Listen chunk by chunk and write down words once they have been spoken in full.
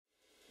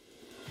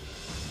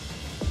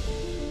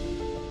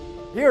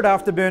Here at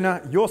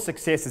Afterburner, your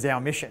success is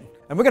our mission.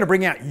 And we're going to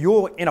bring out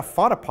your inner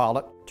fighter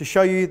pilot to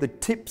show you the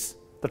tips,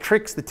 the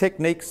tricks, the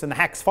techniques and the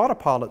hacks fighter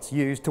pilots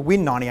use to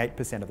win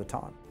 98% of the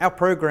time. Our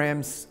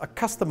programs are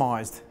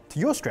customized to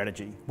your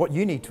strategy, what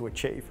you need to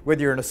achieve.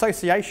 Whether you're an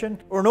association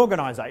or an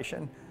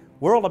organization,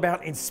 we're all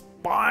about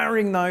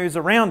inspiring those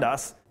around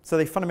us so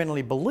they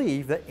fundamentally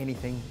believe that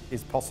anything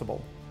is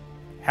possible.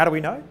 How do we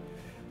know?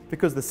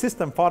 Because the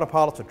system fighter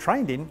pilots are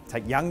trained in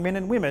take young men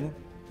and women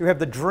who have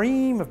the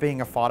dream of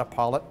being a fighter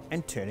pilot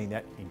and turning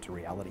that into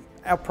reality.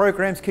 Our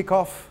programs kick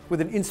off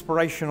with an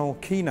inspirational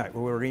keynote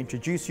where we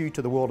introduce you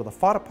to the world of the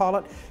fighter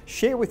pilot,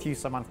 share with you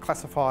some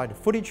unclassified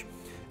footage,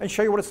 and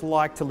show you what it's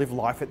like to live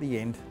life at the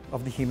end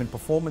of the human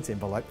performance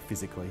envelope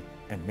physically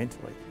and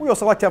mentally. We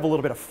also like to have a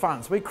little bit of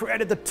fun, so we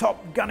created the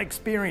Top Gun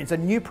Experience, a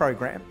new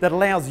program that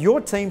allows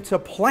your team to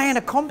plan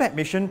a combat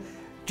mission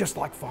just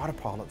like fighter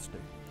pilots do.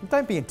 And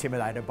don't be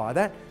intimidated by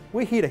that.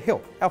 We're here to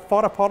help. Our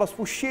fighter pilots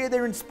will share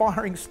their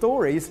inspiring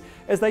stories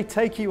as they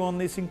take you on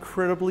this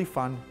incredibly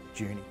fun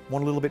journey.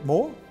 Want a little bit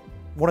more?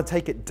 Want to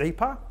take it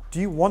deeper?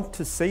 Do you want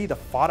to see the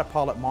fighter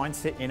pilot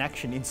mindset in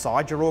action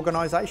inside your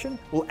organization?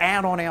 We'll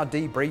add on our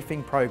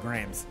debriefing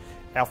programs.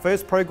 Our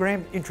first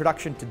program,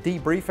 Introduction to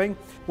Debriefing,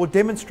 will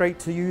demonstrate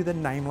to you the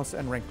nameless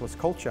and rankless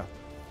culture.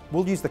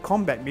 We'll use the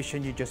combat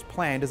mission you just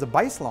planned as a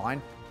baseline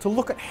to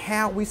look at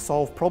how we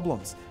solve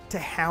problems, to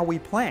how we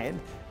planned,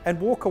 and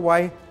walk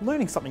away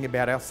learning something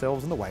about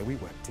ourselves and the way we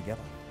work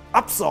together.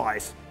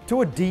 Upsize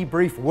to a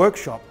debrief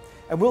workshop,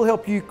 and we'll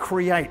help you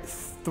create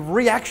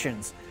 3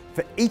 actions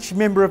for each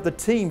member of the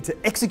team to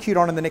execute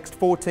on in the next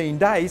 14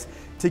 days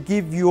to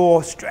give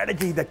your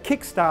strategy the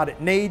kickstart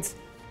it needs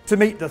to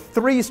meet the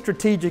 3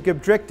 strategic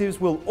objectives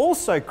we'll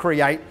also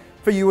create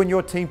for you and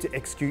your team to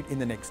execute in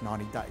the next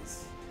 90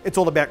 days. It's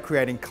all about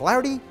creating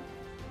clarity,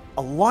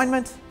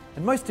 alignment,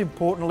 and most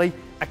importantly,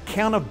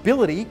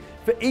 accountability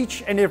for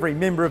each and every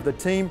member of the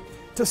team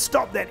to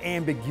stop that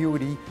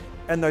ambiguity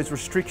and those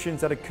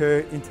restrictions that occur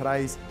in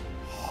today's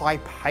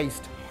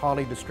high-paced,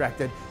 highly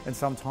distracted, and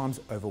sometimes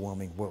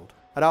overwhelming world.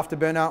 At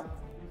Afterburner,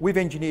 we've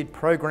engineered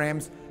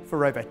programs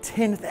for over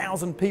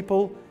 10,000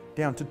 people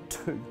down to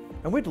 2.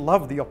 And we'd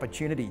love the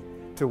opportunity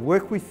to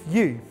work with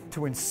you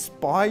to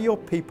inspire your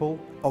people,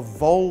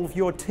 evolve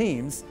your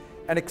teams,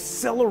 and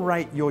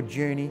accelerate your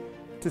journey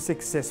to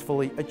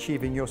successfully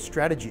achieving your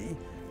strategy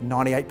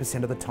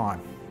 98% of the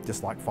time,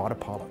 just like fighter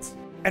pilots.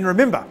 And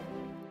remember,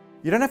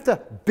 you don't have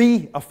to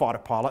be a fighter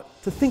pilot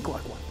to think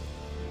like one.